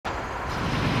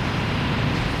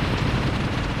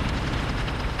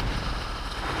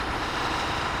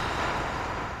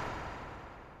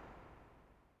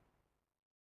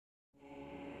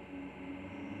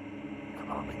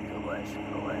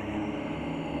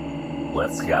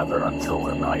Let's gather until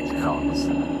the night comes,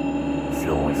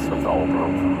 fill with revolver,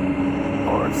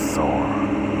 or sår,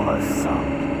 or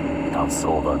sand, dan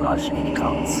så the night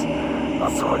comes,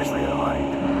 that's what we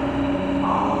like.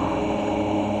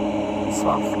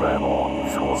 Some rebel,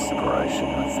 full separation,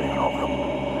 and thing of them.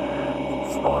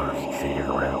 Sport, key,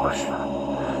 relish.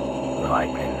 The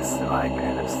night minutes, the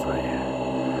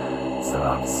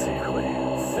not secretly,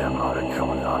 them not a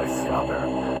common eyes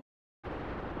gather.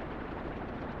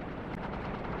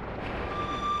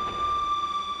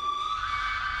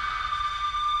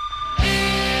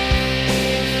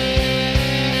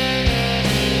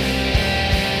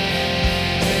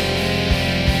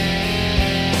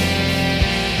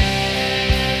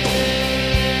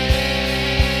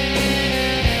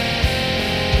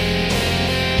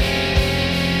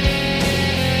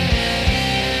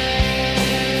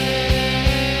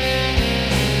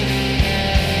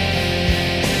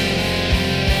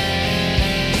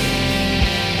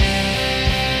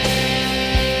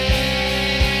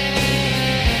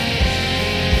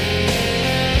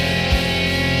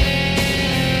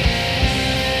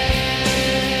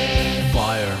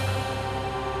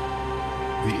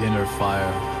 The inner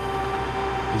fire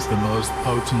is the most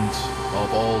potent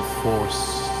of all force,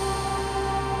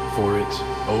 for it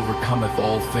overcometh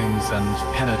all things and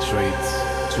penetrates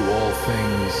to all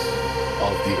things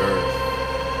of the earth.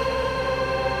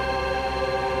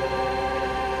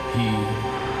 He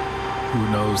who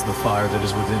knows the fire that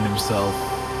is within himself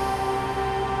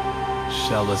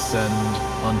shall ascend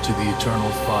unto the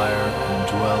eternal fire and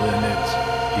dwell in it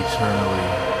eternally.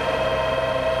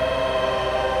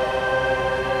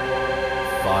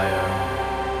 Fire,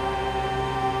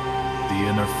 the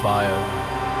inner fire,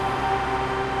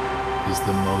 is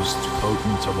the most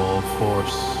potent of all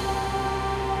force,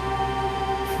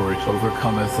 for it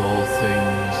overcometh all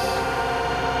things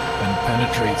and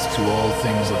penetrates to all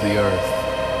things of the earth.